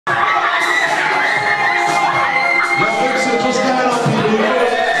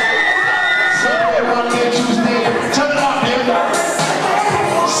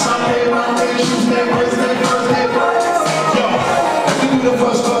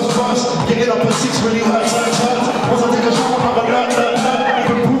really hurts. Once I take a shower, I'm a nut.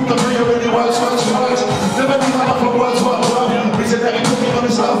 Even proof the prayer really works. Never knew how much words work. Reason that you put me on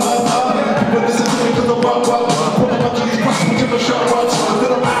this love. People listen to me because the work. Put a bunch of these bucks, we give a shot once.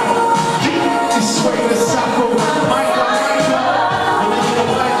 It's swaying the cycle. My God.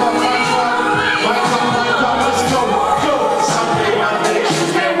 Let's go. Sunday, Monday,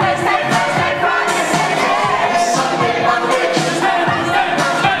 Tuesday, Wednesday, Thursday, Friday. Sunday, Monday, Tuesday, Wednesday,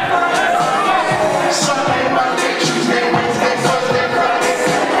 Thursday, Friday. Sunday, Monday, Tuesday, Wednesday, Thursday, Friday.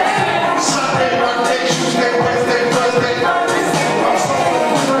 Sunday, Monday, Tuesday, Wednesday, Thursday.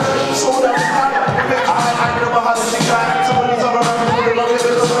 I'm so damn high. I never had a thing like somebody's on around me with a love it,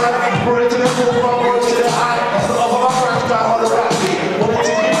 brought it to the floor, brought it to the eye. The love of my friends got all around me. Wanted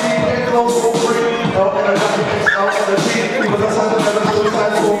to give me a close for free. No energy, no energy. Because that's how the never do it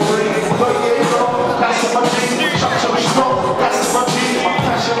for free. But yeah, you know, that's my dream. Shut your smoke, that's my dream. I'm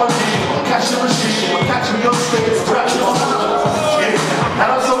cashing my dream, I'm cashing my machine. I'm catching me on stage, scratching on yeah. And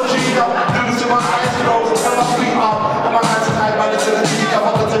I'm so G'd up, do to my eyes, you know, and my feet up. And my hands tied by the synergy. I'm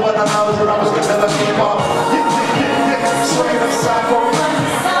up to when I was around, I was gonna never keep up. Yeah, swing the cycle.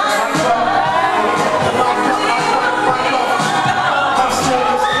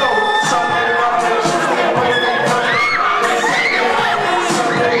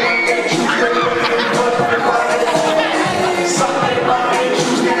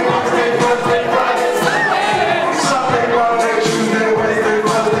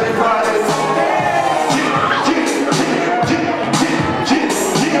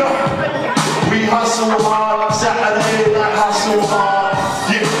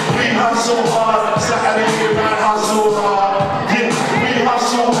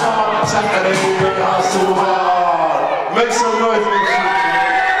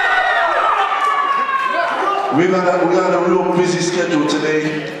 We got a real busy schedule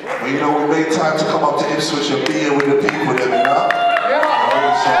today, but you know, we made time to come up to Ipswich and be here with the people there, you know?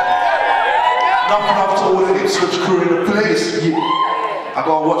 Nothing up to all the Ipswich crew in the place. I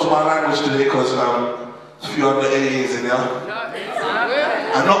gotta watch my language today because a few other aliens in there.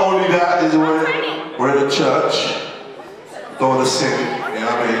 And not only that, is we're in a church. Don't want to sing, you know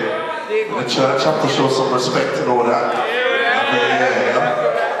what I mean? In the church, have to show some respect and all that. I mean,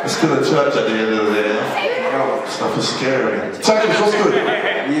 yeah. It's still a church at the end of the day. Stuff is scary. Turkish, what's good?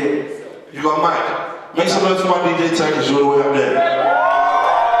 Yeah. You got a mic? Make some noise for my DJ Turkish all the way up there.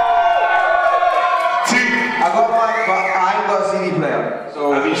 T. I got a mic, but I ain't got a CD player. So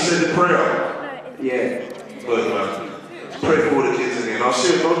have you said the prayer? Yeah. Good, man. Pray for all the kids in here. No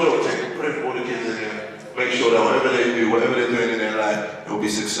shit, no joke, T. Pray for all the kids in here. Make sure that whatever they do, whatever they're doing in their life, it will be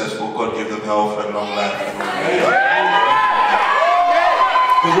successful. God give them health and long life.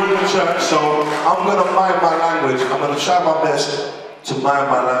 Because we're in the church, so I'm going to mind my language. I'm going to try my best to mind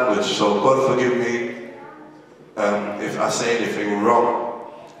my language. So God forgive me if I say anything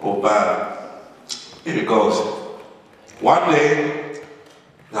wrong or bad. Here it goes. One day,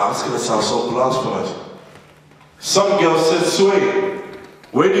 now it's going to sound so blasphemous. Some girl said, Sway,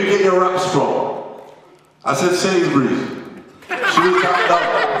 where do you get your raps from? I said, Sainsbury's. She was that dumb.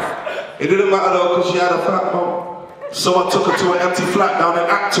 It didn't matter though, because she had a fat mom. So I took her to an empty flat down in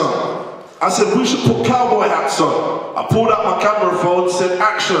Acton. I said, we should put cowboy hats on. I pulled out my camera phone, said,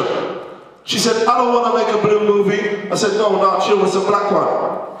 action. She said, I don't want to make a blue movie. I said, no, chill, it's a black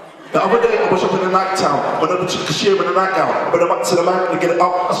one. The other day, I was up in the night town. When I took the cashier in the nightgown, I went up to the man to get it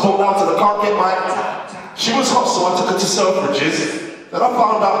up. I spoke down to the car, get mine. She was hot, so I took her to Selfridges. Then I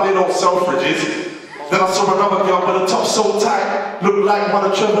found out they don't Selfridges. Then I saw another girl with a top so tight, looked like one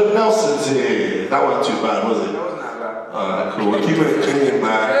of Trevor Nelson's here. That wasn't too bad, was it? Alright, cool. Keep it clean,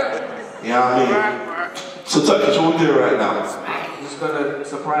 man. You know what I mean? So Turkish, what we doing right now? I'm just gonna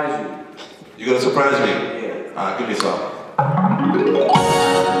surprise you. You gonna surprise me? Yeah. Alright, give me some.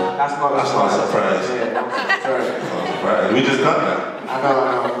 That's not a surprise. Yeah, that's a surprise. We just done that. I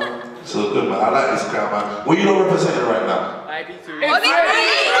know. So good, man. I like this crowd, man. What you not representing right now? IP3.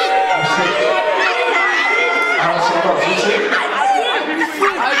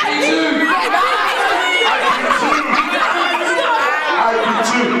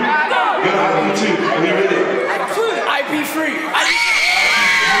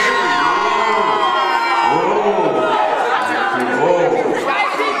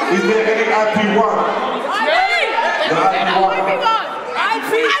 Is there any IP1?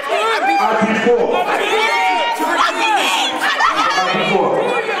 IP4.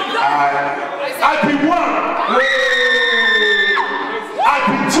 IP1.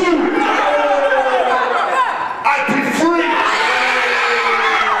 IP2. IP3.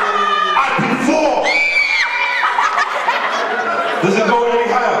 IP4. Does it go any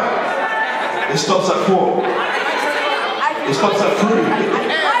higher? It stops at 4. It stops at 3.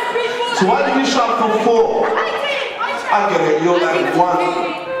 So why did you shout for 4? I get it, you're like 1.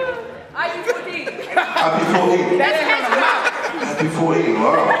 Happy 14. Happy 14,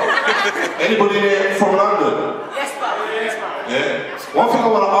 wow. Anybody there from London? Yes, ma'am. Yeah. One thing I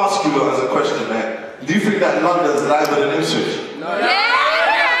want to ask you as a question, man. Do you think that London's liver than Ipswich? No. Yes!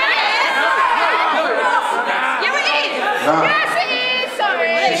 Yeah, it is. Nah. Yes, it is.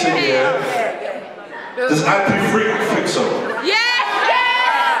 Sorry. She said yeah. Does IP Freak think so? Yes!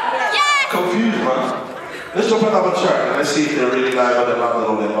 Yes! Yes! Confused, man. Let's jump another track and let's see if they're really live than London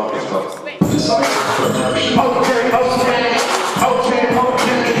or they're not. Let's go.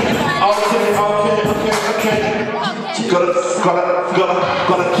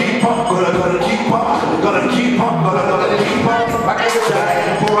 Gotta keep up, gotta keep up. Back in the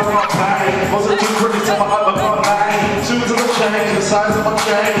day, before I got paid, wasn't too pretty to my other got paid. Two to the chain, the size of my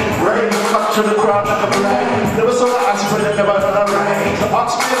chain. Rain the cut to the crowd like a blade. Never saw the aspirin, never had a rain. So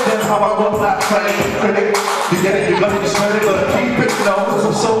ask me again how I got that fame. Critic, you get it, you got it, you smell it, gotta keep it low, cause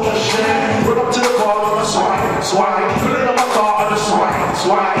I'm so ashamed. Run up to the bar on a swipe, fill it up my car on a swipe.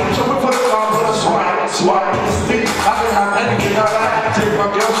 Jumping for the car on a swipe. Stick, I can have anything I like. Take my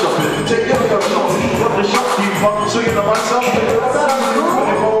girl shopping, take your girl shopping. Run the shopkeeper, swinging on myself.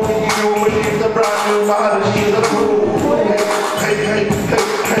 If the brand new man, she's a fool. Hey,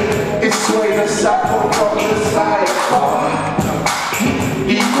 it's sway the saffron from the side.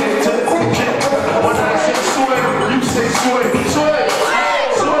 Eat it to the kitchen. When I say sway, you say sway. When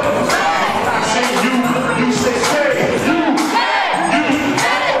I say you say sway.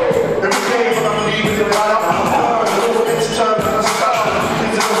 Every day when I'm leaving the right up, it's time to stop.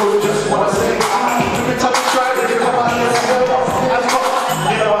 Things in the road just wanna say, every time I try to get come out of this world, I've got,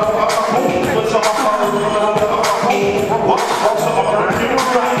 you know, what's up, what's up,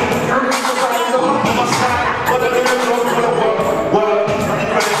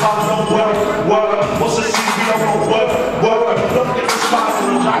 what's the CV on the work, look at the spot to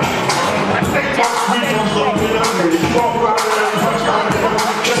the right. They talk sweet on something else, walk around and punch down and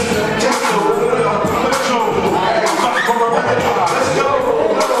just go, let's go, back from a record, let's go,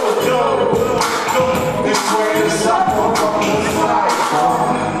 this way is up on the side.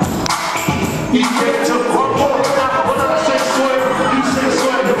 You get to one more now, when I say sway, you say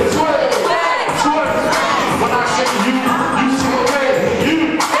sway. When I say you say hey,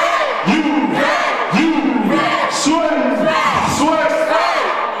 you.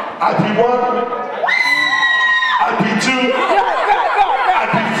 IP1, IP2,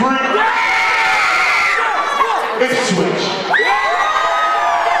 IP3, Ipswich.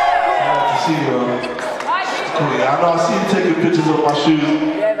 Nice to see you. Cool, yeah, I know I see you taking pictures of my shoes.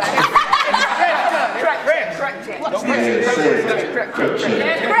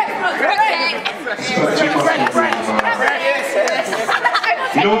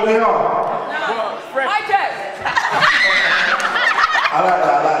 You know what they are? I like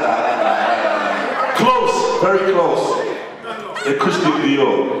that. Close, very close. They're Christian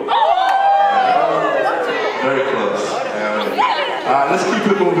Dior. Very close. Alright, let's keep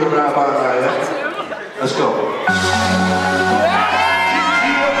it moving around by now, yeah? Let's go.